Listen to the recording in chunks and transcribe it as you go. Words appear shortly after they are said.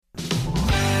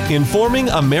informing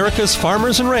America's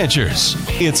farmers and ranchers.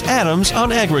 It's Adams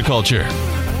on Agriculture,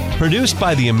 produced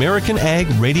by the American Ag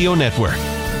Radio Network.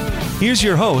 Here's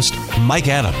your host, Mike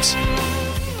Adams.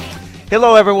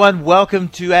 Hello, everyone. Welcome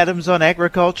to Adams on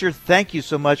Agriculture. Thank you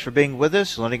so much for being with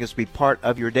us, letting us be part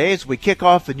of your day as we kick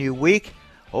off a new week.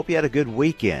 Hope you had a good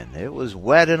weekend. It was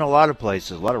wet in a lot of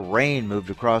places. A lot of rain moved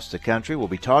across the country. We'll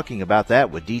be talking about that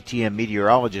with DTN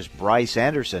meteorologist Bryce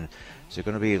Anderson. Is it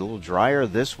going to be a little drier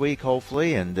this week,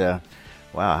 hopefully? And,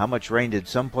 wow, how much rain did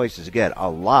some places get? A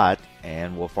lot.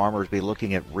 And will farmers be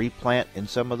looking at replant in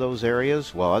some of those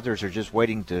areas, while others are just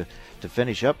waiting to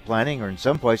finish up planting, or in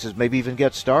some places maybe even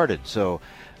get started? So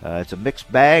it's a mixed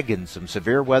bag and some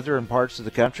severe weather in parts of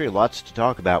the country. Lots to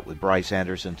talk about with Bryce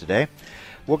Anderson today.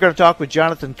 We're going to talk with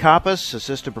Jonathan Coppess,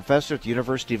 assistant professor at the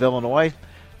University of Illinois,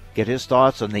 get his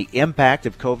thoughts on the impact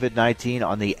of COVID-19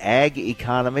 on the ag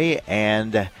economy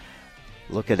and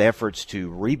look at efforts to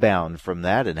rebound from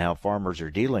that and how farmers are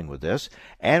dealing with this.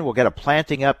 And we'll get a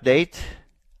planting update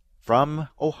from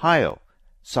Ohio.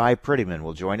 Cy Prettyman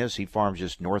will join us. He farms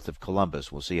just north of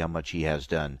Columbus. We'll see how much he has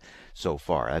done so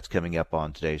far. That's coming up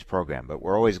on today's program. But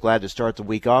we're always glad to start the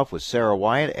week off with Sarah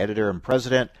Wyatt, editor and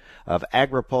president of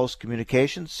AgriPulse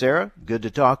Communications. Sarah, good to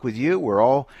talk with you. We're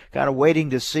all kind of waiting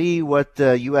to see what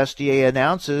USDA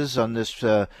announces on this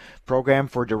program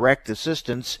for direct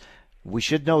assistance. We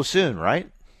should know soon,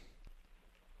 right?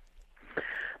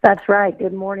 That's right.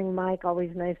 Good morning, Mike.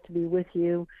 Always nice to be with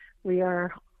you. We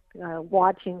are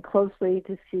watching closely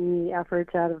to see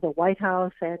efforts out of the White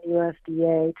House and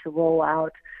USDA to roll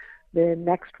out the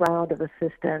next round of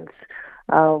assistance.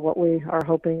 What we are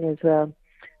hoping is a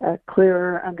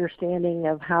clearer understanding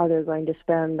of how they're going to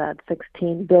spend that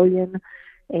 $16 billion.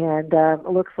 And it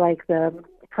looks like the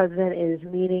president is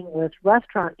meeting with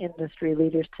restaurant industry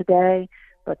leaders today,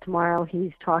 but tomorrow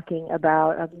he's talking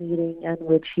about a meeting in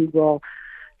which he will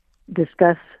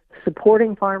discuss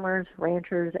supporting farmers,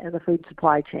 ranchers, and the food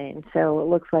supply chain. So it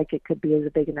looks like it could be a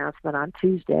big announcement on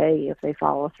Tuesday if they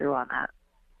follow through on that.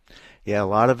 Yeah, a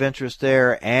lot of interest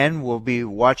there, and we'll be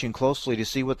watching closely to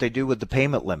see what they do with the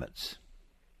payment limits.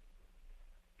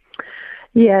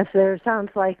 Yes, there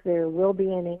sounds like there will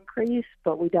be an increase,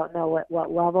 but we don't know at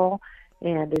what level.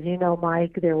 And as you know,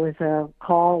 Mike, there was a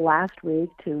call last week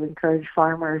to encourage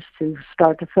farmers to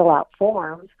start to fill out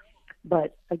forms.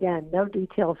 But again, no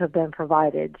details have been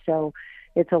provided. So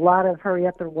it's a lot of hurry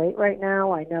up and wait right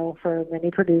now. I know for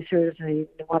many producers, they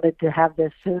wanted to have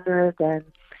this sooner than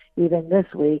even this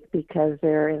week because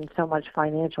they're in so much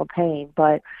financial pain.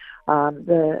 But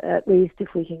at least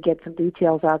if we can get some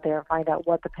details out there and find out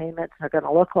what the payments are going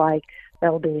to look like,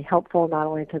 that will be helpful not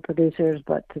only to producers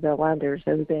but to the lenders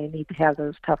who they need to have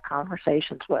those tough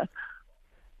conversations with.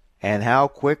 And how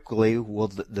quickly will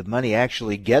the money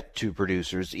actually get to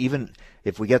producers? Even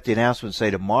if we get the announcement,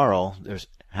 say, tomorrow,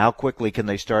 how quickly can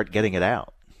they start getting it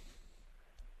out?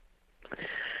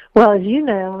 Well, as you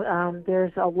know,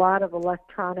 there's a lot of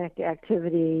electronic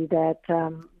activity that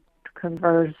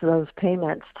converts those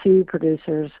payments to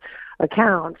producers'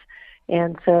 accounts.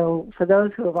 And so for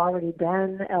those who have already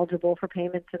been eligible for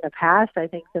payments in the past, I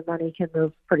think the money can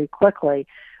move pretty quickly.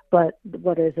 But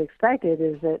what is expected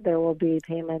is that there will be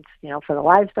payments, for the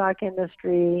livestock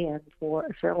industry and for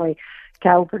certainly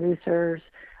cow producers,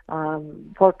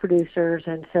 pork producers.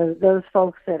 And so those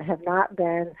folks that have not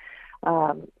been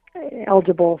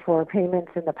eligible for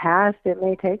payments in the past, it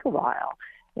may take a while.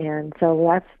 And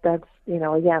so that's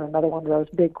again, another one of those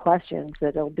big questions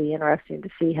that it'll be interesting to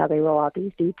see how they roll out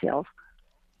these details.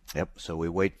 Yep. So we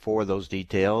wait for those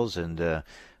details, and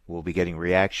we'll be getting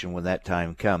reaction when that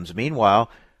time comes.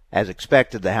 Meanwhile, as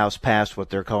expected, the House passed what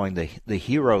they're calling the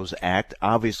HEROES Act.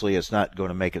 Obviously, it's not going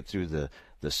to make it through the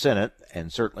Senate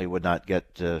and certainly would not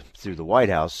get through the White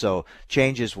House. So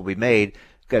changes will be made.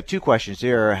 Got two questions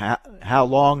here. How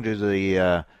long do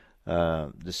the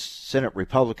Senate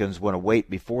Republicans want to wait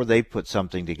before they put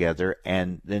something together?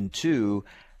 And then two,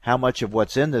 how much of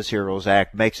what's in this HEROES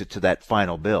Act makes it to that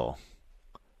final bill?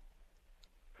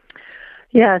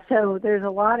 Yeah, so there's a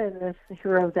lot in this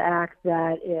HEROES Act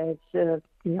that is,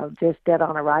 just dead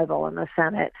on arrival in the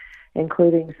Senate,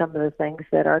 including some of the things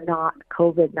that are not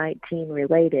COVID-19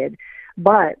 related.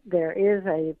 But there is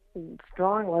a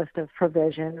strong list of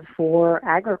provisions for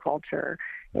agriculture.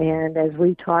 And as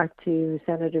we talked to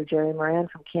Senator Jerry Moran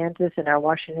from Kansas in our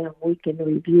Washington Week in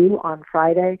Review on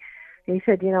Friday, he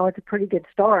said, it's a pretty good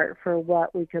start for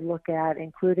what we could look at,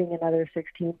 including another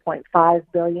 $16.5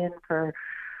 billion for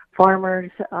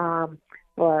farmers,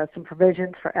 some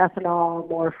provisions for ethanol,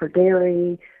 more for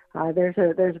dairy. There's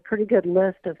a pretty good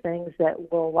list of things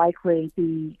that will likely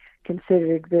be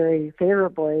considered very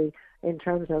favorably in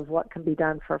terms of what can be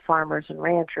done for farmers and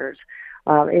ranchers.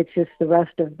 It's just the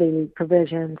rest of the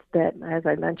provisions that, as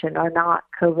I mentioned, are not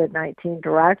COVID-19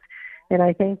 direct. And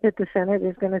I think that the Senate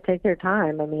is going to take their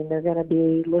time. I mean, they're going to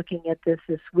be looking at this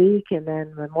week, and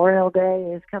then Memorial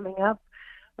Day is coming up.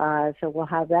 So we'll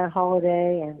have that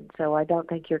holiday, and so I don't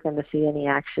think you're going to see any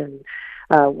action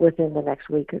within the next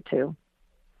week or two.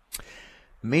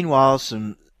 Meanwhile,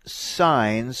 some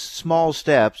signs, small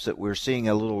steps that we're seeing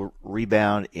a little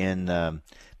rebound in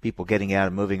people getting out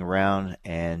and moving around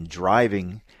and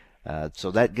driving.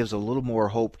 So that gives a little more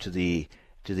hope to the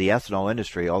ethanol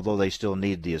industry, although they still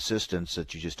need the assistance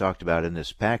that you just talked about in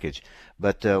this package.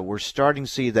 But we're starting to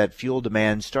see that fuel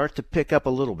demand start to pick up a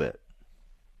little bit.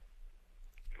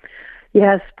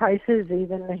 Yes, prices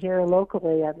even here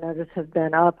locally, I've noticed, have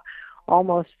been up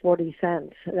almost 40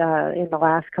 cents in the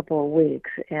last couple of weeks,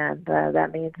 and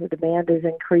that means the demand is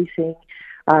increasing.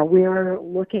 We're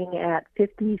looking at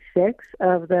 56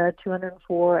 of the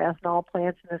 204 ethanol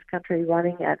plants in this country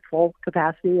running at full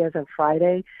capacity as of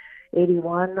Friday.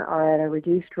 81 are at a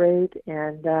reduced rate,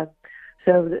 and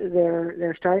so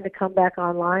they're starting to come back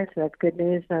online. So that's good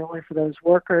news, not only for those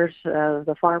workers,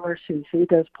 the farmers who feed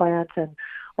those plants, and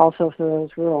also for those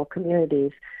rural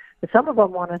communities. But some of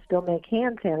them want to still make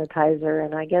hand sanitizer,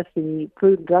 and I guess the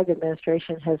Food and Drug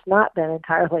Administration has not been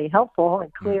entirely helpful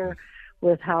and clear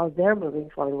with how they're moving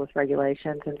forward with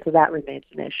regulations, and so that remains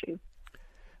an issue.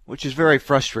 Which is very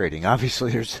frustrating.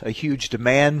 Obviously, there's a huge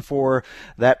demand for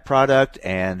that product,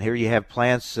 and here you have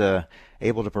plants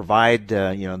able to provide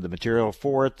the material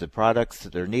for it, the products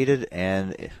that are needed,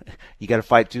 and you got to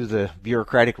fight through the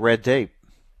bureaucratic red tape.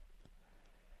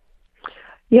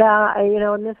 Yeah,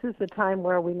 and this is the time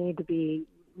where we need to be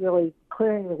really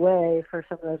clearing the way for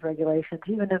some of those regulations,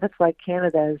 even if it's like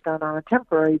Canada has done on a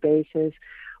temporary basis.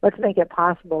 Let's make it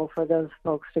possible for those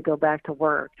folks to go back to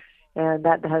work. And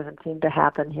that hasn't seemed to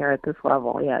happen here at this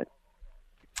level yet.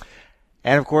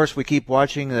 And, of course, we keep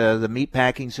watching the meat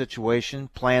packing situation.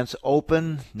 Plants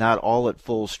open, not all at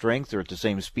full strength or at the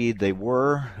same speed they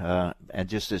were, and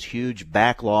just this huge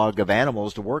backlog of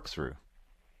animals to work through.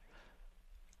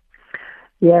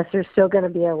 Yes, there's still going to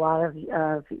be a lot of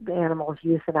animals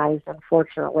euthanized,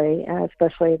 unfortunately,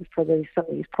 especially for some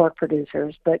of these pork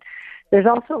producers. But there's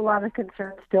also a lot of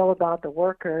concern still about the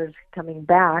workers coming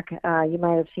back. You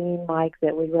might have seen, Mike,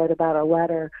 that we wrote about a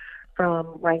letter from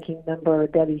Ranking Member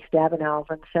Debbie Stabenow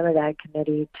from the Senate Ag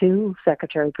Committee to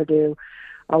Secretary Perdue,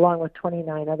 along with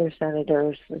 29 other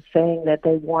senators, saying that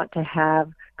they want to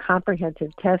have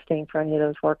comprehensive testing for any of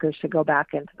those workers to go back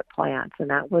into the plants. And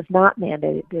that was not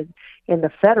mandated in the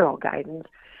federal guidance.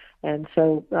 And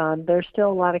so there's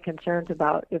still a lot of concerns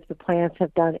about if the plants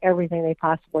have done everything they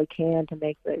possibly can to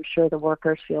make sure the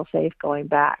workers feel safe going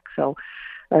back. So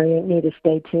you need to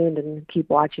stay tuned and keep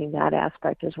watching that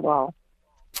aspect as well.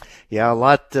 Yeah, a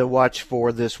lot to watch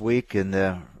for this week. And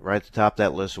right at the top of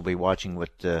that list, we'll be watching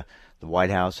what the White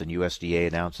House and USDA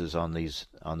announces on this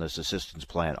assistance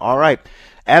plan. All right.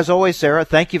 As always, Sarah,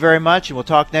 thank you very much, and we'll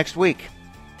talk next week.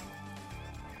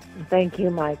 Thank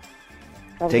you, Mike.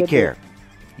 Take care.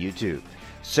 You too.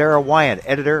 Sarah Wyant,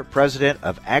 editor, president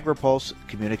of AgriPulse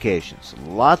Communications.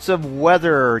 Lots of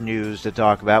weather news to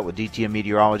talk about with DTN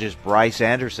meteorologist Bryce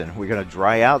Anderson. We're going to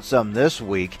dry out some this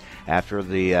week after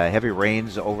the heavy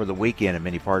rains over the weekend in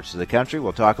many parts of the country.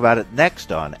 We'll talk about it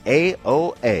next on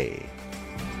AOA.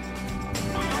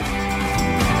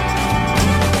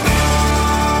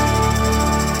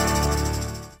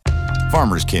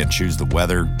 Farmers can't choose the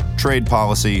weather, trade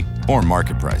policy, or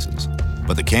market prices,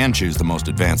 but they can choose the most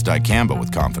advanced dicamba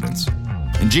with confidence.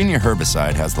 Ingenia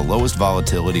herbicide has the lowest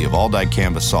volatility of all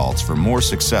dicamba salts for more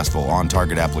successful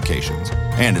on-target applications,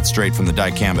 and it's straight from the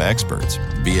dicamba experts,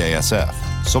 BASF.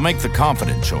 So make the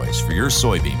confident choice for your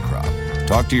soybean crop.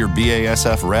 Talk to your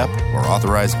BASF rep or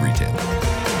authorized retailer.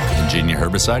 Ingenia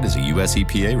herbicide is a U.S.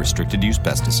 EPA restricted use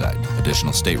pesticide.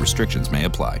 Additional state restrictions may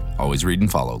apply. Always read and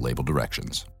follow label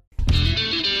directions.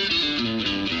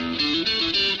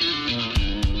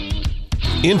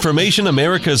 Information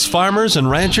America's farmers and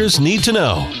ranchers need to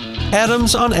know.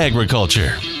 Adams on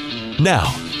Agriculture.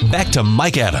 Now, back to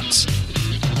Mike Adams.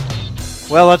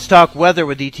 Well, let's talk weather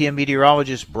with DTN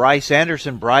meteorologist Bryce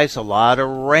Anderson. Bryce, a lot of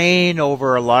rain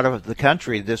over a lot of the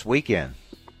country this weekend.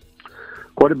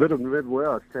 Quite a bit of the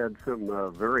Midwest had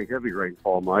some very heavy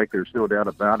rainfall, Mike. There's no doubt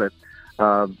about it.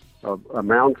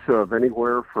 Amounts of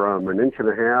anywhere from 1.5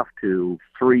 inches to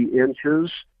 3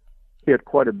 inches hit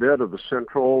quite a bit of the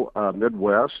central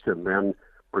Midwest, and then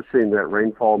we're seeing that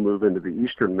rainfall move into the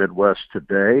eastern Midwest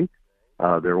today.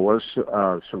 There was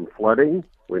some flooding.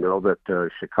 We know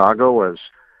that Chicago has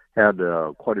had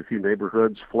quite a few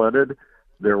neighborhoods flooded.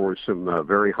 There were some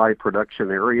very high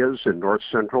production areas in north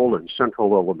central and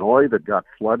central Illinois that got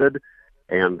flooded,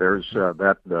 and there's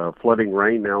that flooding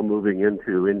rain now moving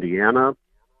into Indiana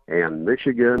and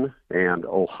Michigan and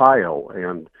Ohio,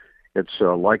 and it's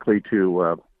likely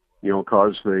to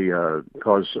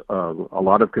cause a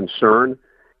lot of concern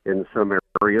in some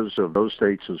areas of those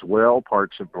states as well.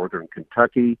 Parts of northern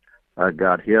Kentucky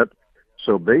got hit.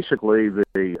 So basically,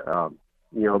 the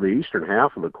eastern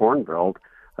half of the Corn Belt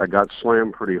got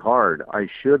slammed pretty hard. I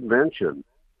should mention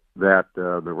that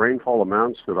the rainfall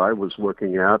amounts that I was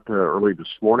looking at early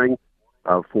this morning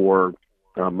for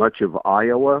much of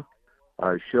Iowa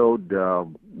showed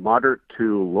moderate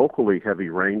to locally heavy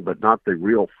rain, but not the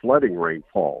real flooding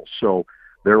rainfall. So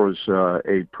there was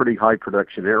a pretty high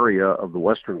production area of the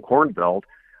western Corn Belt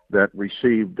that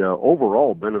received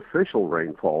overall beneficial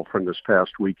rainfall from this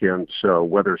past weekend's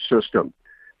weather system.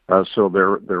 So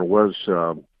there was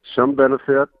some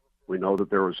benefit. We know that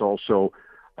there was also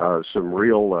some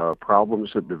real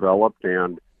problems that developed,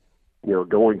 and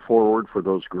going forward for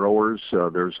those growers,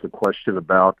 there's the question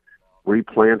about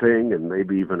replanting and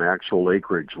maybe even actual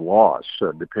acreage loss,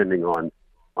 depending on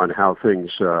how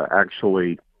things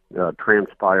actually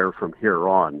transpire from here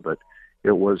on. But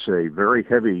it was a very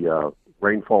heavy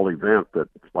rainfall event that,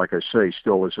 like I say,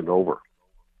 still isn't over.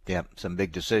 Yeah, some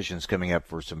big decisions coming up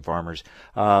for some farmers.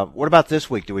 What about this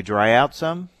week? Do we dry out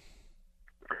some?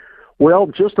 Well,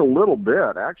 just a little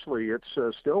bit. Actually, it's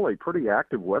still a pretty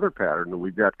active weather pattern that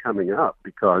we've got coming up,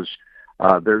 because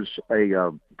there's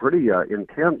a pretty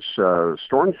intense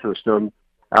storm system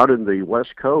out in the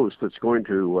west coast that's going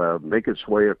to make its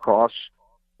way across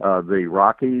the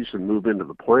Rockies and move into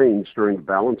the plains during the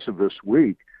balance of this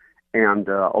week. And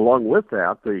along with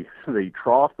that, the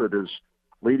trough that is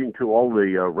leading to all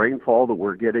the rainfall that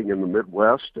we're getting in the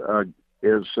Midwest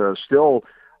is still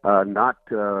not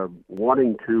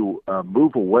wanting to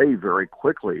move away very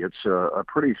quickly. It's a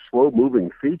pretty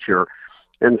slow-moving feature.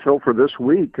 And so for this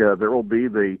week, there will be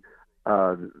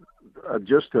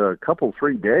just a couple,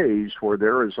 3 days where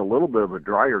there is a little bit of a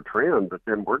drier trend, but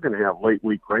then we're going to have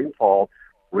late-week rainfall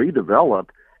redevelop,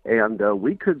 and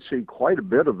we could see quite a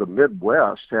bit of the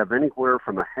Midwest have anywhere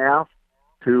from a half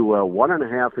to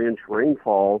 1.5 inch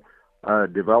rainfall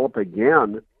develop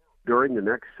again during the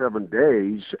next 7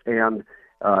 days. And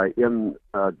in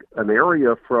an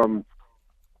area from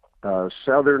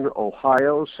southern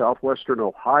Ohio, southwestern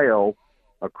Ohio,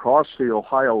 across the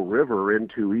Ohio River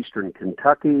into eastern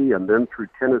Kentucky, and then through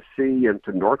Tennessee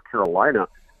into North Carolina,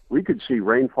 we could see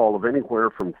rainfall of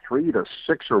anywhere from 3 to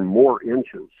 6 or more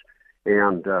inches.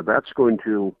 And that's going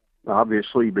to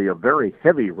obviously be a very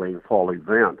heavy rainfall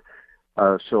event.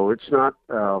 So it's not,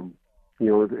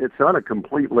 it's not a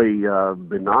completely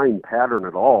benign pattern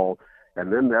at all.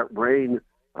 And then that rain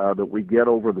that we get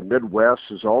over the Midwest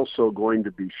is also going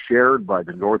to be shared by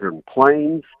the northern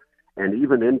plains and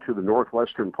even into the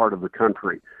northwestern part of the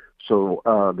country. So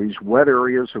these wet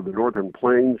areas of the northern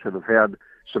plains that have had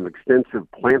some extensive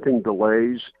planting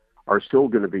delays are still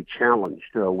going to be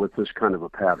challenged with this kind of a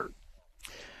pattern.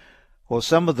 Well,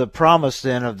 some of the promise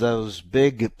then of those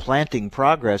big planting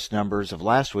progress numbers of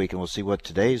last week, and we'll see what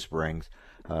today's brings,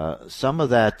 some of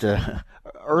that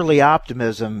early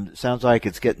optimism sounds like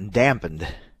it's getting dampened.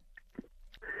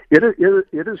 It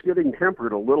is getting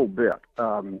tempered a little bit.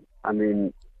 I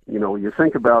mean, you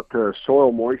think about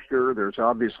soil moisture, there's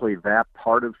obviously that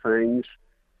part of things,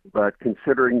 but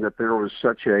considering that there was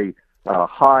such a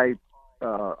high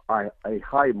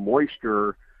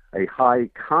moisture, a high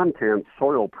content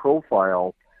soil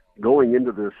profile going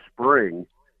into this spring,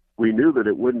 we knew that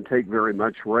it wouldn't take very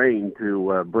much rain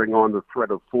to bring on the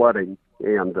threat of flooding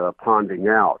and ponding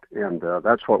out, and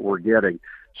that's what we're getting.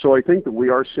 So I think that we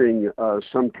are seeing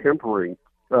some tempering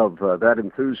of that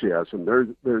enthusiasm.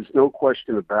 There's no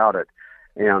question about it,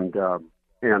 and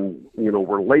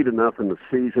we're late enough in the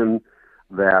season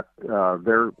that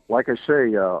there, like I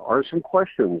say, are some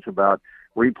questions about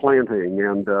replanting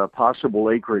and possible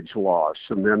acreage loss,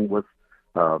 and then with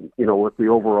the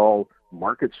overall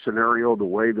market scenario, the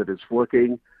way that it's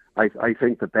looking, I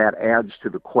think that adds to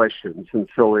the questions, and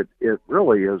so it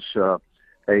really is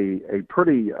a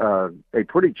pretty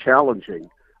challenging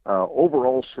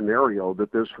overall scenario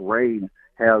that this rain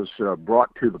has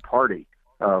brought to the party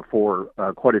for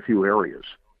quite a few areas.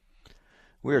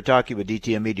 We are talking with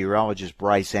DTN meteorologist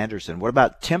Bryce Anderson. What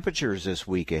about temperatures this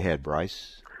week ahead,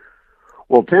 Bryce?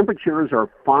 Well, temperatures are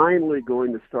finally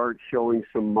going to start showing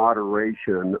some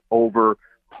moderation over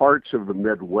parts of the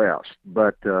Midwest,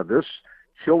 but this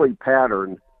chilly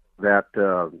pattern that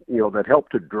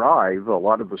helped to drive a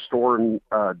lot of the storm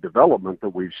development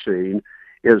that we've seen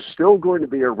is still going to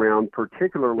be around,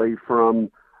 particularly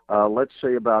from let's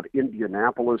say about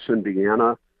Indianapolis,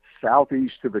 Indiana,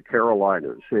 southeast to the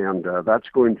Carolinas. And that's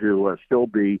going to still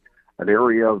be an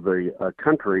area of the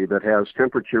country that has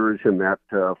temperatures in that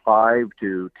 5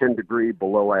 to 10 degree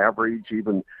below average,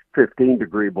 even 15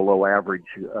 degree below average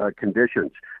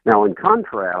conditions. Now, in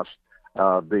contrast,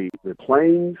 the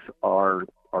plains are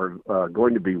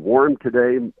going to be warm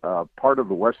today. Part of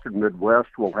the western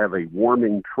Midwest will have a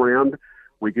warming trend.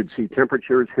 We could see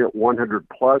temperatures hit 100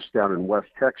 plus down in West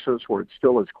Texas, where it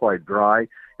still is quite dry.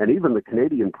 And even the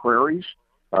Canadian prairies,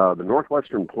 the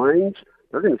northwestern plains,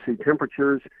 they're going to see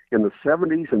temperatures in the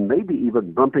 70s and maybe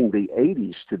even bumping the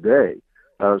 80s today.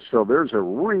 So there's a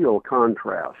real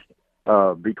contrast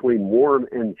between warm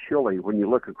and chilly when you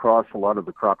look across a lot of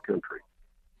the crop country.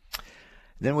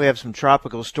 Then we have some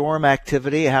tropical storm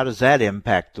activity. How does that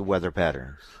impact the weather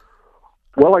patterns?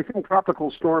 Well, I think Tropical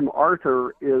Storm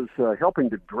Arthur is helping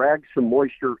to drag some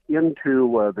moisture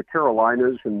into the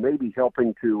Carolinas and maybe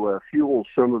helping to fuel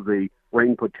some of the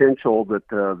rain potential that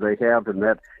they have in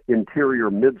that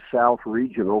interior Mid-South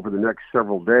region over the next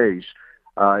several days.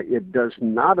 It does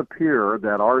not appear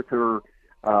that Arthur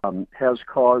has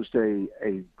caused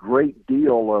a great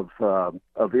deal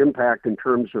of impact in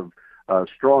terms of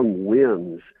strong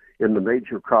winds in the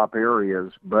major crop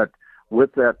areas, but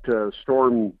with that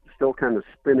storm still kind of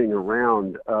spinning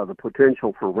around, the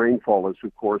potential for rainfall is,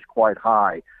 of course, quite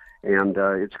high. And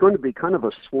it's going to be kind of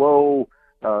a slow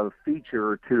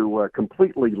feature to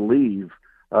completely leave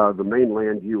the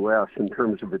mainland U.S. in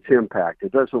terms of its impact.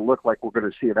 It doesn't look like we're going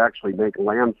to see it actually make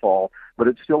landfall, but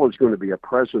it still is going to be a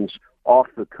presence off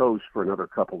the coast for another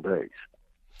couple days.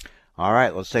 All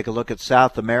right, let's take a look at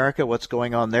South America. What's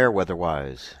going on there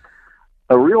weather-wise?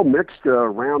 A real mixed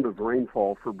round of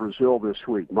rainfall for Brazil this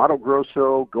week. Mato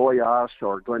Grosso, Goiás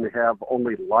are going to have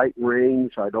only light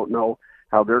rains. I don't know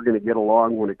how they're going to get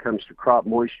along when it comes to crop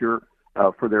moisture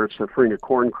for their safrinha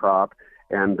corn crop.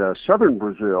 And southern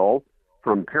Brazil,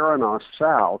 from Paraná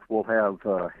south, will have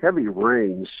heavy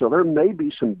rains. So there may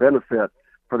be some benefit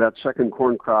for that second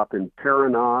corn crop in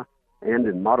Paraná and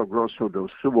in Mato Grosso do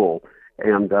Sul.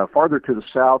 And farther to the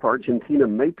south, Argentina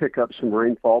may pick up some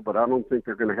rainfall, but I don't think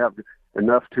they're going to have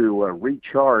enough to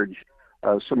recharge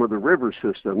some of the river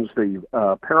systems. The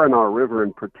Paraná River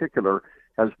in particular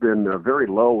has been very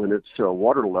low in its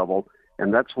water level,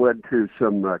 and that's led to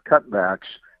some cutbacks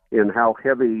in how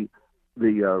heavy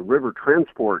the river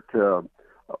transport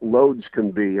loads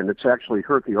can be, and it's actually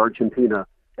hurt the Argentina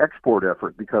export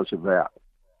effort because of that.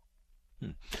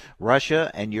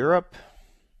 Russia and Europe?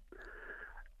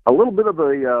 A little bit of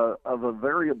a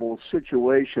variable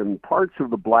situation. Parts of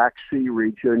the Black Sea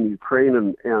region,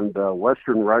 Ukraine and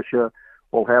western Russia,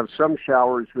 will have some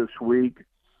showers this week.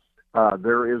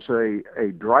 There is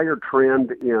a drier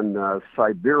trend in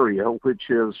Siberia,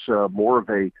 which is more of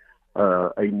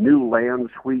a new land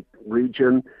sweep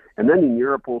region. And then in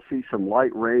Europe, we'll see some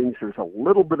light rains. There's a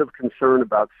little bit of concern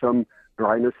about some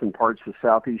dryness in parts of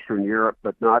southeastern Europe,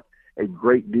 but not a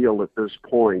great deal at this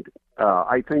point.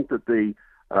 I think that the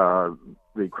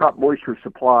crop moisture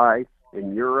supply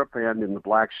in Europe and in the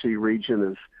Black Sea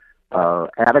region is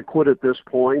adequate at this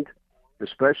point,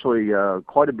 especially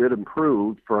quite a bit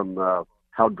improved from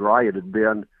how dry it had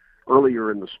been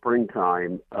earlier in the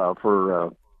springtime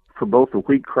for both the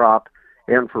wheat crop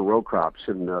and for row crops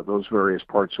in those various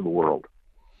parts of the world.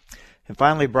 And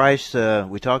finally, Bryce,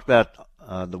 we talked about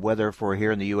the weather for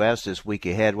here in the U.S. this week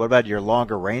ahead. What about your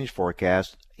longer range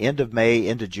forecast, end of May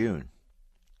into June?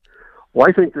 Well,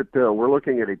 I think that we're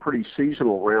looking at a pretty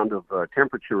seasonal round of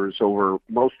temperatures over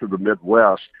most of the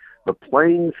Midwest. The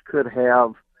plains could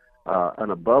have an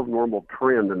above normal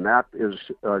trend, and that is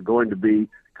going to be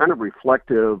kind of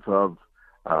reflective of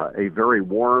a very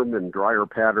warm and drier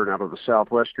pattern out of the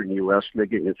southwestern U.S.,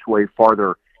 making its way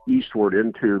farther eastward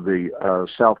into the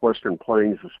southwestern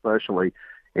plains especially.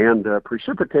 And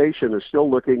precipitation is still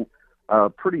looking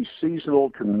pretty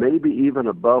seasonal to maybe even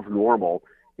above normal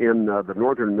in the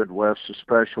northern Midwest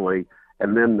especially,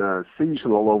 and then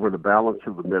seasonal over the balance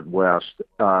of the Midwest.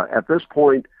 At this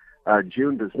point,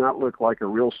 June does not look like a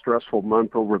real stressful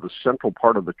month over the central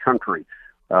part of the country,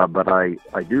 but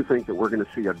I do think that we're going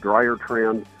to see a drier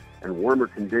trend and warmer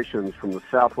conditions from the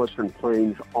southwestern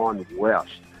plains on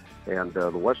west. And the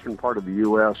western part of the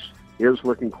U.S. is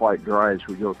looking quite dry as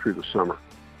we go through the summer.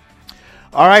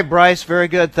 All right, Bryce, very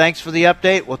good. Thanks for the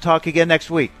update. We'll talk again next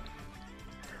week.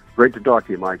 Great to talk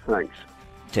to you, Mike. Thanks.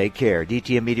 Take care.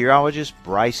 DTN meteorologist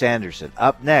Bryce Anderson.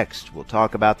 Up next, we'll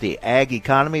talk about the ag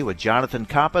economy with Jonathan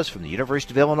Coppess from the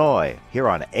University of Illinois here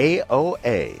on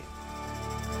AOA.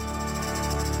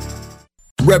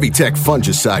 Revitec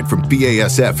fungicide from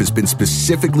BASF has been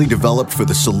specifically developed for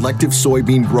the selective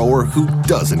soybean grower who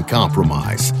doesn't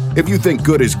compromise. If you think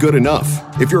good is good enough,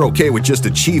 if you're okay with just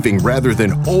achieving rather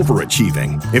than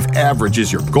overachieving, if average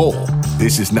is your goal,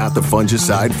 this is not the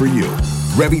fungicide for you.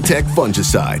 Revitec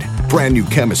fungicide. Brand new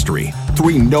chemistry.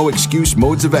 3 no-excuse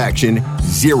modes of action.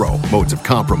 0 modes of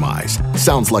compromise.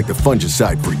 Sounds like the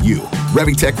fungicide for you.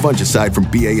 Revitec fungicide from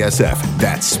BASF.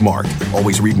 That's smart.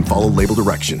 Always read and follow label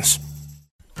directions.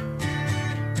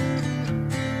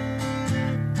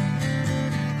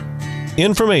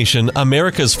 Information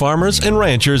America's farmers and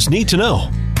ranchers need to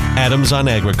know. Adams on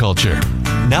Agriculture.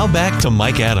 Now back to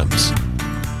Mike Adams.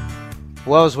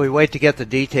 Well, as we wait to get the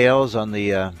details on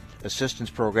the assistance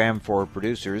program for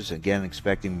producers, again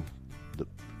expecting the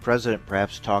president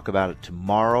perhaps to talk about it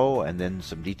tomorrow and then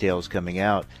some details coming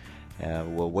out.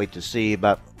 We'll wait to see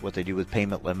about what they do with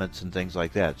payment limits and things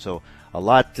like that. So a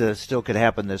lot still could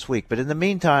happen this week. But in the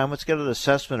meantime, let's get an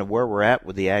assessment of where we're at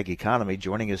with the ag economy.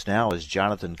 Joining us now is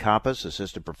Jonathan Coppess,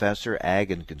 Assistant Professor, Ag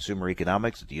and Consumer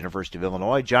Economics at the University of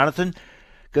Illinois. Jonathan,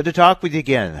 good to talk with you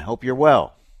again. Hope you're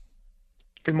well.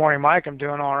 Good morning, Mike. I'm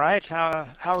doing all right. How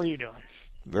are you doing?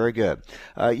 Very good.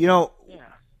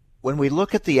 When we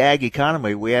look at the ag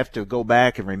economy, we have to go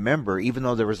back and remember, even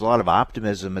though there was a lot of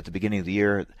optimism at the beginning of the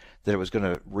year that it was going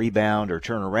to rebound or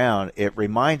turn around, it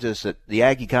reminds us that the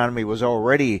ag economy was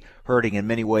already hurting in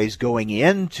many ways going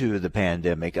into the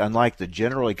pandemic. Unlike the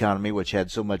general economy, which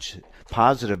had so much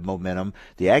positive momentum,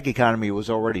 the ag economy was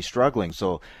already struggling.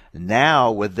 So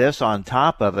now with this on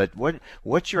top of it,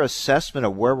 what's your assessment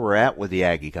of where we're at with the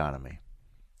ag economy?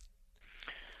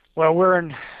 Well,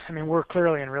 we're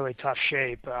clearly in really tough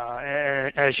shape.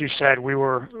 As you said,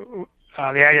 the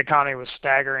ag economy was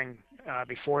staggering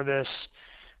before this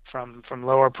from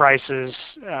lower prices,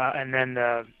 and then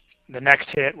the next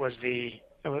hit was the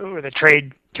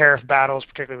trade tariff battles,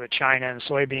 particularly with China and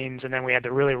soybeans, and then we had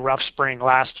the really rough spring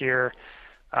last year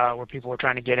where people were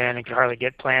trying to get in and could hardly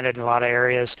get planted in a lot of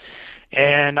areas.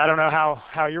 And I don't know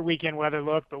how your weekend weather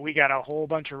looked, but we got a whole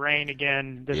bunch of rain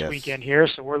again this weekend here,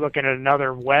 so we're looking at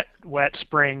another wet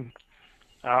spring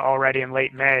already in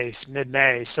late May,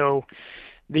 mid-May. So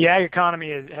the ag economy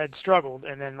had struggled,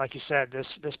 and then, like you said,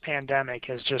 this pandemic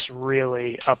has just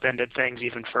really upended things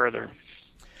even further.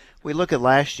 We look at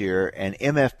last year, and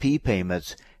MFP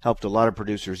payments helped a lot of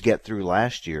producers get through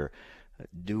last year.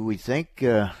 Do we think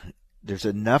there's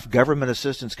enough government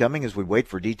assistance coming as we wait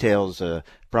for details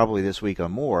probably this week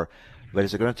on more? But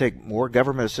is it going to take more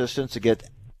government assistance to get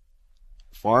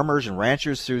farmers and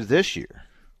ranchers through this year?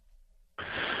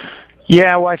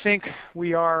 Yeah, well, I think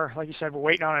we are, like you said, we're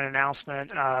waiting on an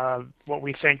announcement of what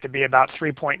we think to be about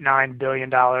 $3.9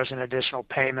 billion in additional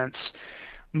payments.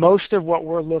 Most of what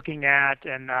we're looking at,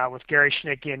 and with Gary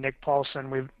Schnicke and Nick Paulson,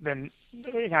 we've been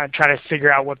trying to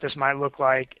figure out what this might look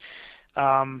like.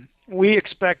 We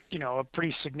expect, a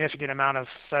pretty significant amount of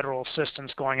federal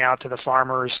assistance going out to the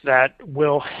farmers that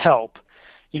will help.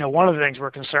 One of the things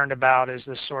we're concerned about is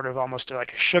this sort of almost like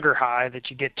a sugar high, that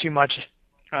you get too much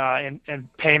in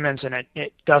payments, and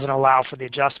it doesn't allow for the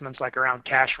adjustments like around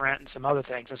cash rent and some other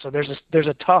things. And so there's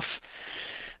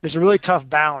a really tough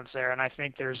balance there, and I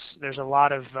think there's a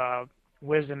lot of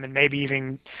wisdom and maybe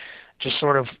even just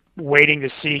sort of waiting to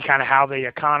see kind of how the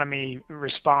economy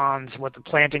responds, what the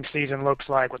planting season looks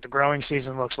like, what the growing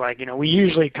season looks like. We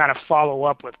usually kind of follow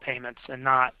up with payments and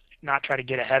not try to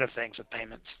get ahead of things with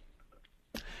payments.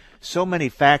 So many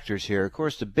factors here. Of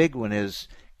course, the big one is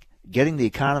getting the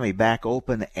economy back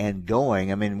open and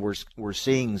going. I mean, we're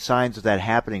seeing signs of that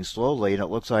happening slowly, and it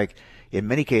looks like in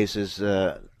many cases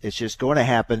it's just going to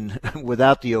happen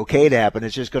without the okay to happen.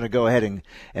 It's just going to go ahead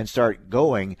and start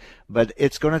going, but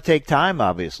it's going to take time,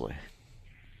 obviously.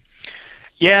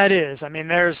 Yeah, it is. I mean,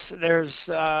 there's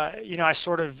I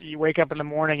sort of, you wake up in the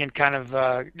morning and kind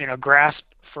of grasp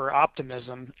for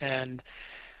optimism, and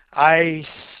I,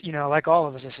 like all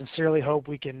of us, I sincerely hope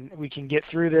we can get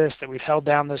through this, that we've held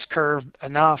down this curve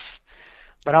enough.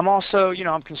 But I'm also,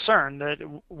 I'm concerned that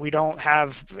we don't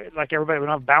have, like everybody, we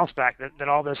don't have bounce back, that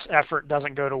all this effort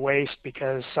doesn't go to waste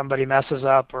because somebody messes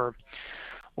up or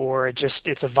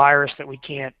it's a virus that we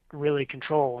can't really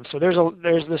control. And so there's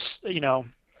this,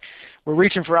 we're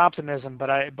reaching for optimism,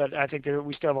 but I think that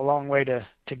we still have a long way to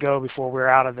go before we're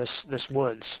out of this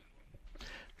woods.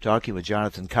 Talking with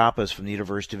Jonathan Coppess from the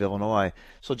University of Illinois.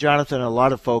 So, Jonathan, a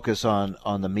lot of focus on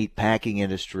the meat packing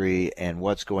industry and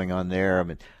what's going on there. I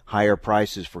mean, higher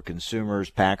prices for consumers,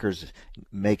 packers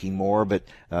making more, but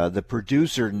the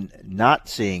producer not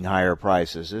seeing higher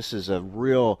prices. This is a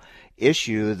real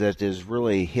issue that is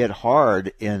really hit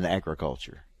hard in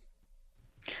agriculture.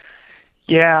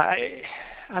 Yeah,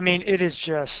 I mean,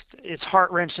 it's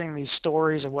heart-wrenching, these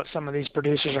stories of what some of these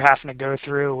producers are having to go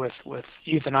through with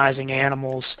euthanizing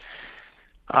animals.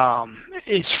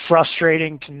 It's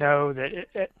frustrating to know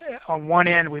that on one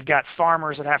end we've got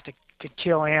farmers that have to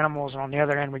kill animals, and on the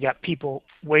other end we got people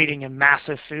waiting in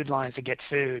massive food lines to get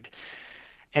food.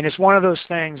 And it's one of those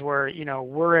things where,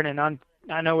 we're in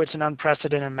I know it's an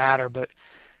unprecedented matter, but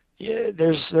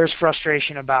there's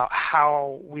frustration about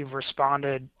how we've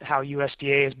responded, how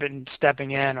USDA has been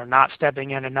stepping in or not stepping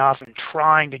in enough and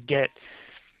trying to get,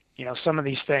 some of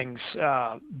these things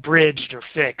bridged or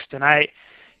fixed. And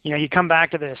you come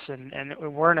back to this and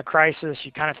we're in a crisis.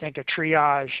 You kind of think of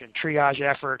triage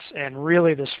efforts, and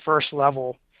really this first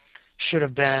level should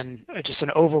have been just an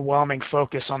overwhelming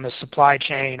focus on the supply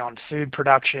chain, on food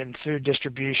production, food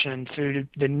distribution,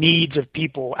 the needs of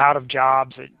people out of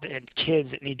jobs and kids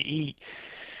that need to eat,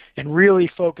 and really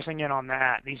focusing in on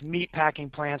that. These meat packing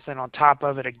plants then on top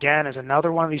of it, again, is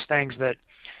another one of these things that,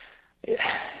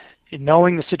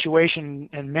 knowing the situation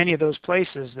in many of those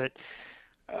places, that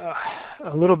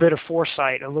a little bit of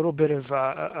foresight, a little bit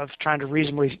of trying to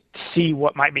reasonably see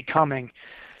what might be coming,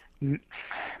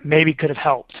 maybe could have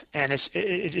helped. And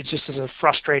it just is a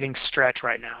frustrating stretch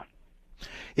right now.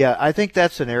 Yeah, I think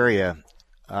that's an area.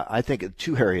 I think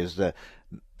two areas: the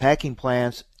packing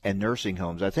plants and nursing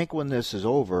homes. I think when this is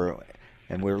over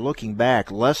and we're looking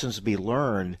back, lessons to be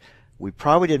learned. We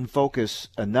probably didn't focus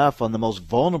enough on the most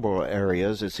vulnerable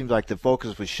areas. It seems like the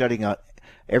focus was shutting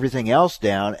everything else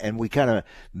down, and we kind of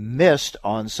missed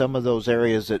on some of those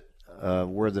areas that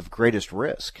were the greatest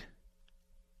risk.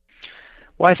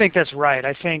 Well, I think that's right.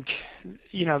 I think,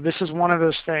 this is one of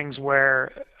those things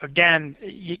where, again,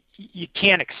 you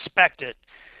can't expect it,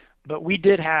 but we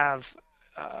did have,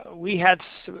 we had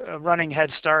a running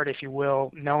head start, if you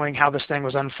will, knowing how this thing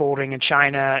was unfolding in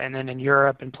China and then in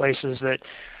Europe and places that,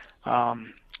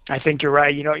 I think you're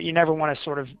right. You never want to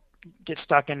sort of get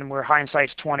stuck in where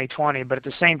hindsight's 20/20, but at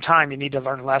the same time, you need to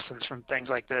learn lessons from things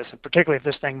like this, and particularly if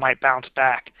this thing might bounce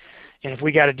back. And if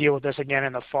we got to deal with this again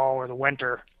in the fall or the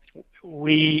winter,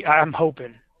 I'm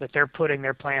hoping that they're putting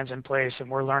their plans in place and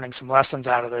we're learning some lessons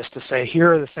out of this to say,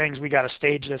 here are the things we got to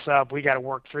stage this up. We got to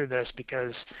work through this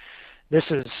because this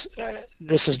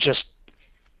is just,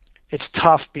 it's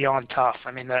tough beyond tough.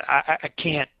 I mean, I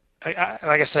can't,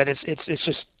 like I said, it's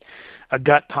just a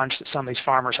gut punch that some of these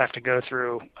farmers have to go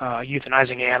through,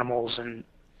 euthanizing animals and,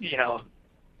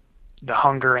 the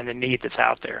hunger and the need that's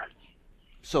out there.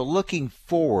 So looking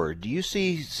forward, do you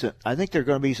see, I think there are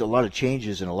going to be a lot of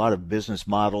changes in a lot of business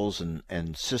models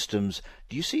and systems.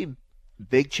 Do you see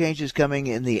big changes coming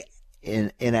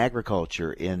in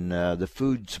agriculture, in the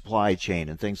food supply chain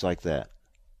and things like that?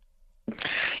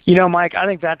 Mike, I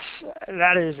think that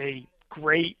is a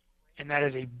great and that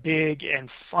is a big and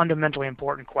fundamentally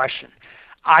important question.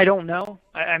 I don't know.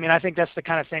 I mean, I think that's the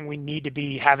kind of thing we need to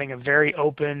be having a very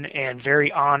open and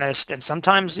very honest and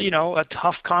sometimes, a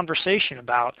tough conversation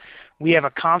about. We have a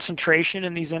concentration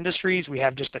in these industries. We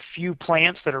have just a few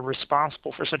plants that are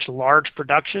responsible for such large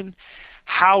production.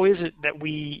 How is it that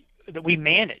we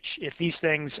manage if these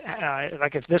things,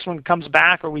 like if this one comes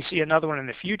back or we see another one in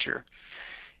the future?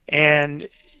 And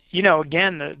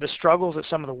again, the struggles that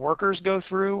some of the workers go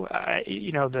through,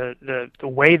 the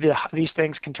way these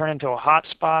things can turn into a hot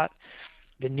spot,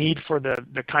 the need for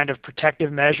the kind of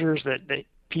protective measures that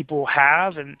people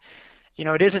have. And,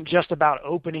 it isn't just about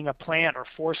opening a plant or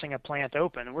forcing a plant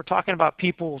open. We're talking about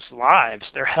people's lives,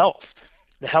 their health,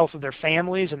 the health of their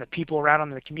families and the people around them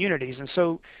in the communities. And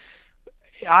so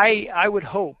I would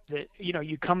hope that,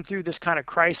 you come through this kind of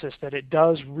crisis, that it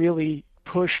does really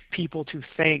push people to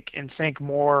think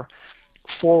more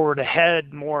forward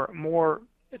ahead, more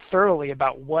thoroughly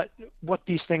about what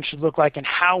these things should look like and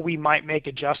how we might make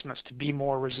adjustments to be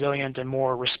more resilient and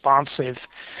more responsive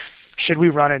should we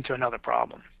run into another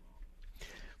problem.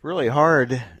 Really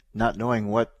hard, not knowing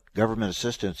what government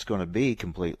assistance is going to be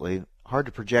completely. Hard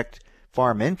to project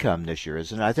farm income this year,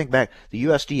 isn't it? I think back the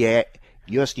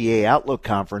USDA Outlook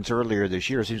Conference earlier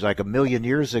this year seems like a million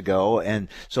years ago, and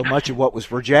so much of what was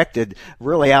projected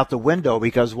really out the window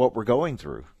because of what we're going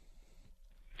through.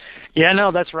 Yeah,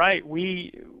 no, that's right.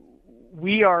 We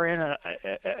are in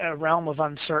a realm of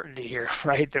uncertainty here,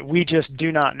 right, that we just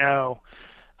do not know.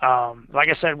 Like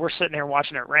I said, we're sitting here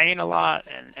watching it rain a lot,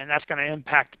 and that's going to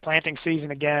impact the planting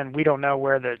season again. We don't know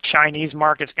where the Chinese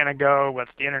market's going to go, what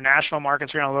the international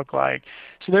markets are going to look like.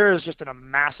 So there is just a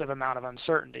massive amount of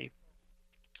uncertainty.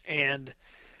 And,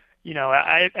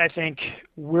 I think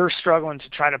we're struggling to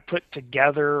try to put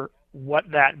together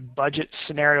what that budget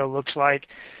scenario looks like.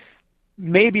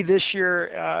 maybe this year,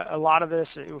 a lot of this,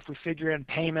 if we figure in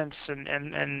payments and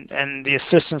the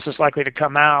assistance that's likely to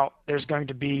come out, there's going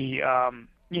to be,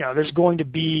 there's going to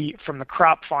be, from the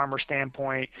crop farmer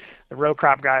standpoint, the row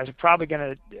crop guys are probably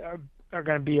going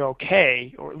to be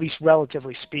okay, or at least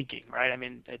relatively speaking, right? I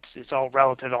mean, it's all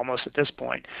relative almost at this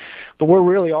point. But we're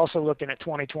really also looking at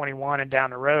 2021 and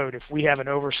down the road. If we have an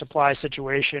oversupply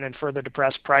situation and further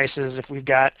depressed prices, if we've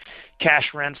got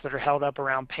cash rents that are held up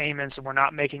around payments and we're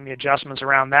not making the adjustments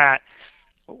around that,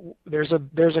 there's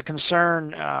a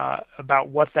concern about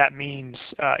what that means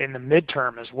in the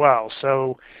midterm as well.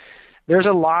 So there's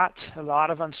a lot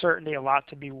of uncertainty, a lot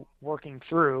to be working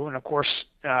through, and of course,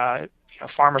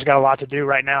 farmers got a lot to do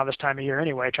right now this time of year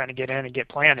anyway, trying to get in and get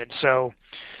planted. So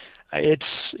it's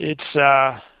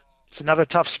another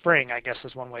tough spring, I guess,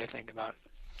 is one way to think about it.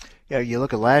 Yeah, you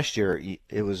look at last year,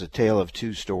 it was a tale of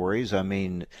two stories. I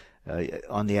mean,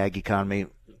 on the ag economy,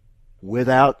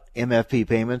 without MFP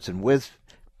payments and with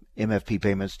MFP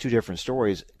payments, two different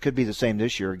stories. Could be the same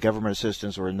this year, government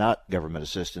assistance or not government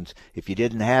assistance. If you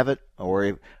didn't have it,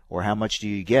 or how much do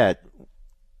you get,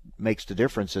 makes the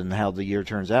difference in how the year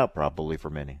turns out, probably, for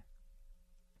many.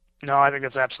 No, I think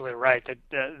that's absolutely right.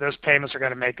 That those payments are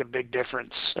going to make a big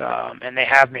difference, and they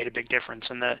have made a big difference.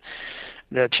 And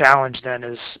the challenge then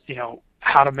is,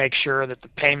 how to make sure that the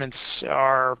payments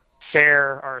are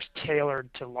fair, are as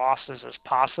tailored to losses as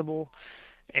possible,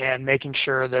 and making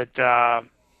sure that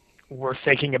we're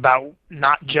thinking about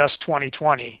not just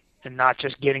 2020 and not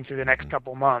just getting through the next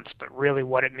couple months, but really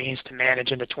what it means to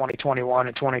manage into 2021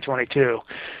 and 2022,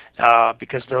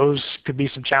 because those could be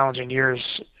some challenging years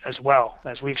as well.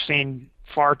 As we've seen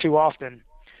far too often,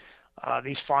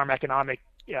 these farm economic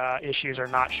issues are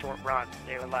not short run.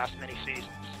 They will last many seasons.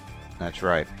 That's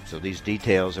right. So these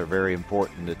details are very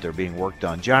important that they're being worked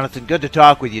on. Jonathan, good to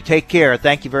talk with you. Take care.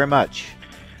 Thank you very much.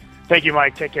 Thank you,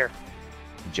 Mike. Take care.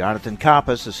 Jonathan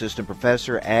Coppess, Assistant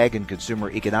Professor, Ag and Consumer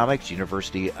Economics,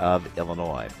 University of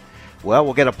Illinois. Well,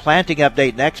 we'll get a planting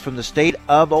update next from the state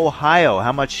of Ohio.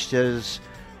 How much does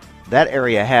that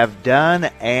area have done,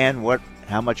 and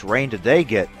how much rain did they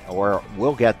get or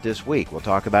will get this week? We'll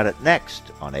talk about it next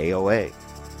on AOA.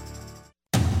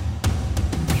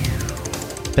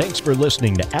 Thanks for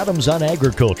listening to Adams on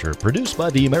Agriculture, produced by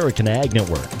the American Ag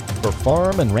Network. For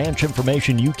farm and ranch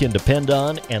information you can depend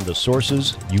on and the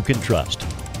sources you can trust.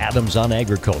 Adams on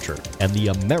Agriculture and the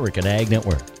American Ag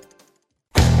Network.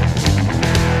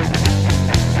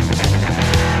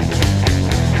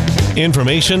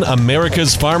 Information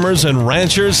America's farmers and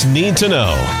ranchers need to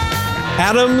know.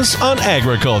 Adams on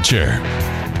Agriculture.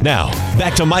 Now,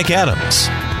 back to Mike Adams.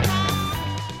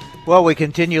 Well, we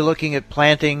continue looking at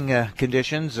planting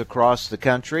conditions across the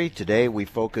country. Today we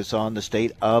focus on the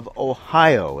state of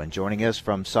Ohio. And joining us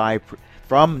from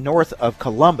north of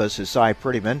Columbus is Cy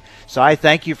Prettyman. Cy,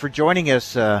 thank you for joining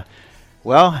us.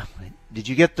 Well, did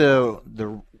you get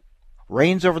the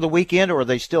rains over the weekend, or are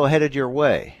they still headed your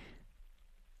way?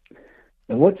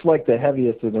 It looks like the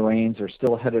heaviest of the rains are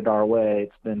still headed our way.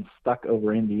 It's been stuck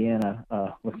over Indiana.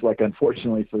 Looks like,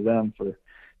 unfortunately for them, for the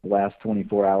last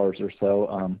 24 hours or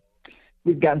so.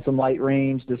 We've gotten some light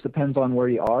rains. Just depends on where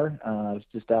you are. I was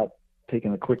just out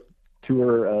taking a quick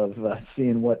tour of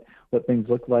seeing what things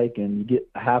look like, and you get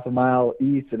a half a mile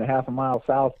east and a half a mile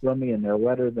south from me, and they're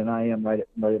wetter than I am right at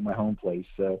my home place.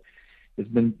 So it's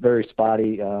been very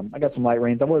spotty. I got some light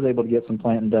rains. I was able to get some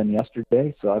planting done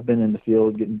yesterday, so I've been in the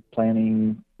field getting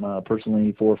planting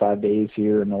personally 4 or 5 days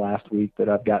here in the last week that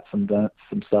I've got some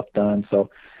stuff done.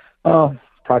 So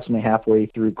approximately halfway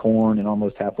through corn and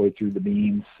almost halfway through the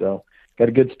beans. So got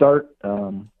a good start,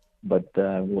 but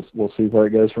we'll see where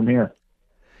it goes from here.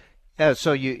 Yeah,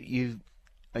 so you,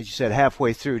 as you said,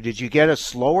 halfway through. Did you get a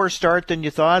slower start than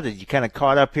you thought? Did you kind of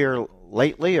caught up here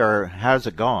lately, or how's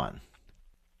it gone?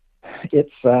 It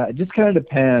just kind of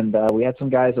depends. We had some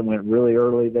guys that went really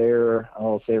early there,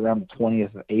 I'll say around the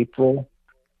 20th of April.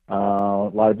 A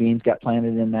lot of beans got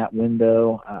planted in that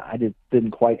window. I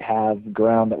didn't quite have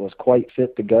ground that was quite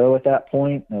fit to go at that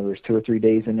point. There was 2 or 3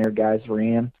 days in there guys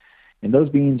ran. And those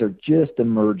beans are just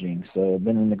emerging, so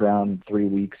been in the ground 3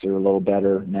 weeks or a little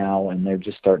better now, and they're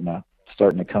just starting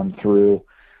to come through.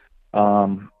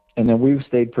 And then we've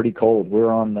stayed pretty cold.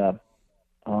 We're on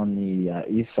the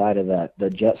east side of the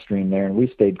jet stream there, and we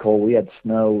stayed cold. We had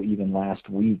snow even last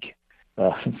week,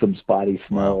 some spotty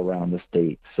snow around the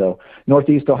state. So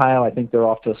northeast Ohio, I think they're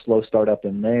off to a slow start up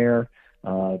in there.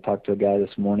 I talked to a guy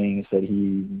this morning. He said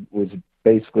he was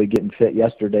basically getting fit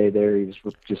yesterday there. He was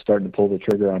just starting to pull the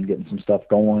trigger on getting some stuff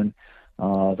going.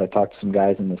 As I talked to some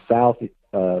guys in the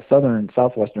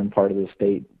southwestern part of the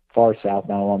state, far south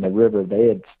now along the river, they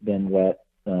had been wet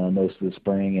most of the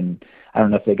spring, and I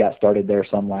don't know if they got started there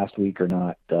some last week or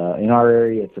not. In our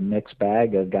area, it's a mixed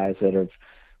bag of guys that have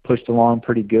pushed along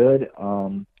pretty good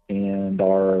and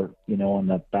are, on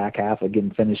the back half of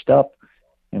getting finished up,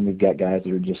 and we've got guys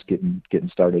that are just getting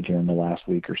started here in the last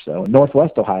week or so. In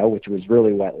Northwest Ohio, which was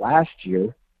really wet last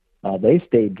year, they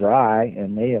stayed dry,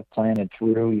 and they have planted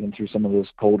even through some of those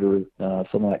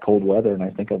some of that cold weather, and I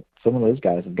think some of those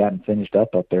guys have gotten finished up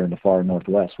there in the far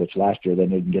Northwest, which last year they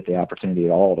didn't get the opportunity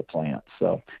at all to plant.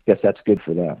 So I guess that's good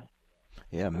for them.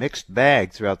 Yeah, mixed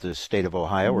bag throughout the state of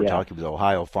Ohio. We're Yeah. talking with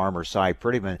Ohio farmer Cy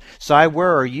Prettyman. Cy,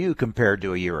 where are you compared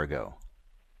to a year ago?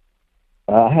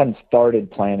 I hadn't started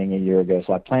planting a year ago,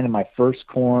 so I planted my first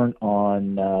corn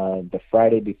on the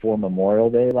Friday before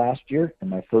Memorial Day last year, and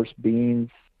my first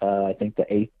beans, I think the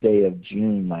 8th day of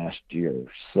June last year.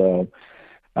 So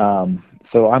I'm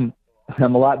a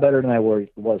lot better than I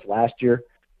was last year.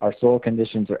 Our soil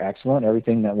conditions are excellent.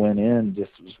 Everything that went in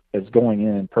just is going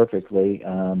in perfectly.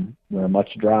 We're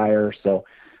much drier. So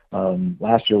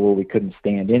last year where we couldn't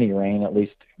stand any rain, at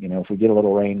least, if we get a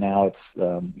little rain now, it's,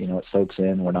 it soaks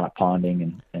in. We're not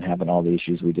ponding and having all the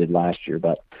issues we did last year.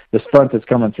 But this front that's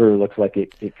coming through looks like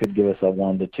it could give us a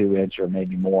 1 to 2 inch or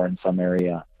maybe more in some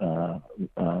area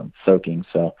soaking.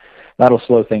 So that'll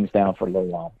slow things down for a little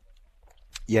while.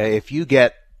 Yeah, if you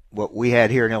get what we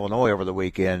had here in Illinois over the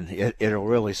weekend, it'll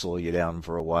really slow you down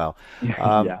for a while.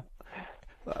 Yeah.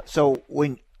 So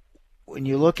when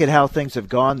you look at how things have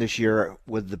gone this year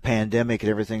with the pandemic and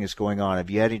everything that's going on, have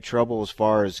you had any trouble as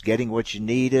far as getting what you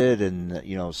needed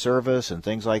and, service and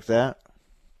things like that?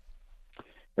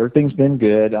 Everything's been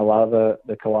good. A lot of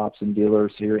the co-ops and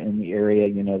dealers here in the area,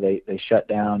 they shut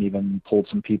down, even pulled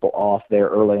some people off there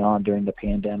early on during the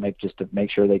pandemic just to make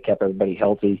sure they kept everybody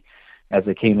healthy as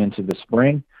they came into the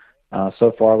spring.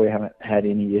 So far, we haven't had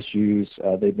any issues.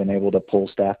 They've been able to pull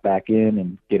staff back in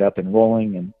and get up and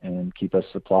rolling and keep us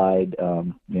supplied.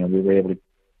 We were able to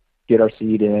get our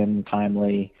seed in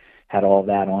timely, had all of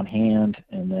that on hand,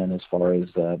 and then as far as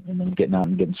and then getting out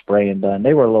and getting spraying done,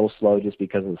 they were a little slow just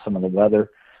because of some of the weather.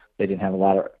 They didn't have a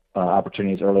lot of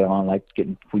opportunities early on, like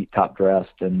getting wheat top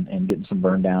dressed and getting some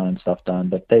burn down and stuff done.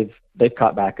 But they've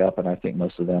caught back up, and I think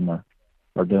most of them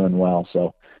are doing well.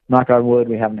 So knock on wood,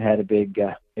 we haven't had a big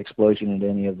explosion at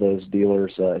any of those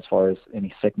dealers as far as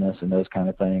any sickness and those kind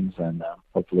of things, and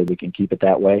hopefully we can keep it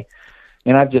that way.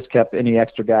 And I've just kept any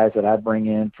extra guys that I bring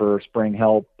in for spring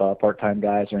help, part-time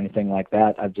guys or anything like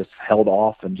that. I've just held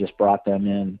off and just brought them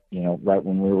in, right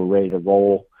when we were ready to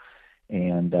roll.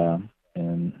 And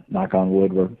knock on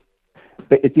wood,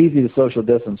 it's easy to social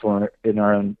distance when we're in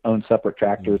our own separate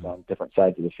tractors on different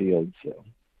sides of the field.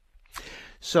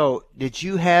 So did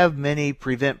you have many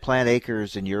prevent plant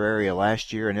acres in your area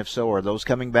last year? And if so, are those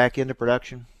coming back into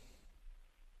production?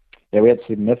 Yeah, we had a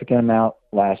significant amount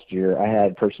last year. I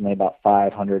had personally about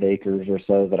 500 acres or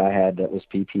so that I had that was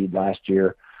PP'd last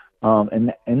year.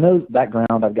 And that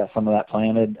ground, I've got some of that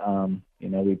planted.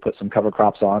 We put some cover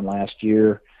crops on last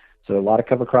year. So a lot of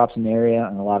cover crops in the area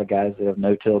and a lot of guys that have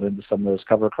no-tilled into some of those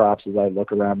cover crops as I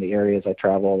look around the areas I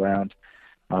travel around.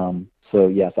 So,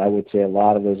 yes, I would say a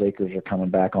lot of those acres are coming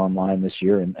back online this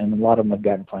year, and a lot of them have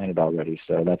gotten planted already,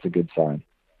 so that's a good sign.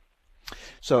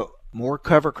 So more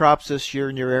cover crops this year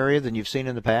in your area than you've seen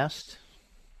in the past?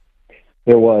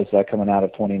 There was, coming out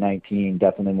of 2019,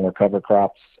 definitely more cover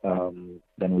crops than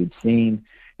we'd seen.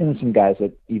 And then some guys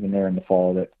that even there in the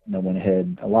fall that went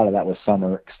ahead. A lot of that was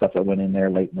summer stuff that went in there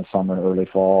late in the summer, early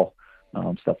fall,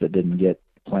 stuff that didn't get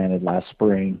planted last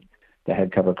spring that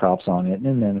had cover crops on it.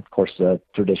 And then, of course, the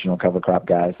traditional cover crop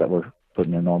guys that were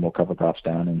putting their normal cover crops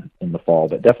down in the fall.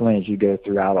 But definitely as you go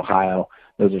throughout Ohio,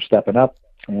 those are stepping up.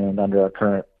 And under our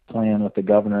current plan with the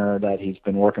governor that he's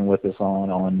been working with us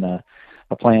on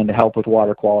a plan to help with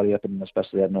water quality up in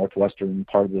especially that northwestern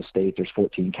part of the state. There's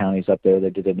 14 counties up there they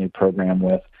did a new program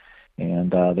with.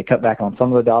 And they cut back on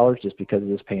some of the dollars just because of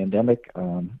this pandemic,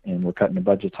 and we're cutting the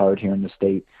budgets hard here in the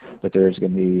state. But there's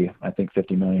going to be, I think,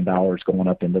 $50 million going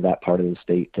up into that part of the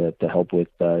state to help with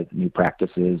new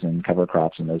practices and cover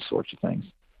crops and those sorts of things.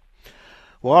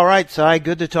 Well, all right, Cy,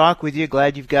 good to talk with you.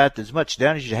 Glad you've got as much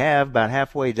done as you have, about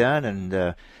halfway done,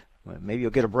 and maybe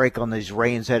you'll get a break on these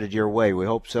rains headed your way. We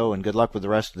hope so, and good luck with the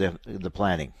rest of the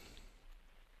planting.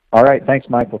 All right, thanks,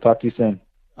 Mike. We'll talk to you soon.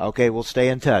 Okay, we'll stay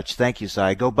in touch. Thank you,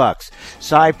 Cy. Go Bucks.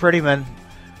 Cy Prettyman,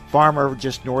 farmer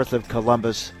just north of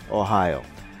Columbus, Ohio.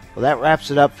 Well, that wraps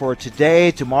it up for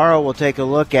today. Tomorrow we'll take a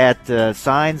look at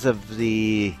signs of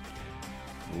the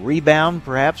rebound,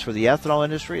 perhaps, for the ethanol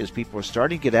industry as people are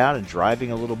starting to get out and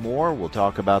driving a little more. We'll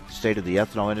talk about the state of the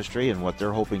ethanol industry and what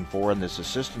they're hoping for in this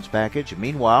assistance package. And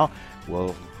meanwhile,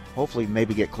 we'll hopefully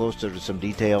maybe get closer to some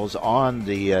details on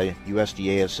the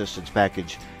USDA assistance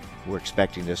package we're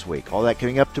expecting this week. All that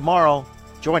coming up tomorrow.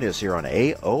 Join us here on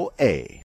AOA.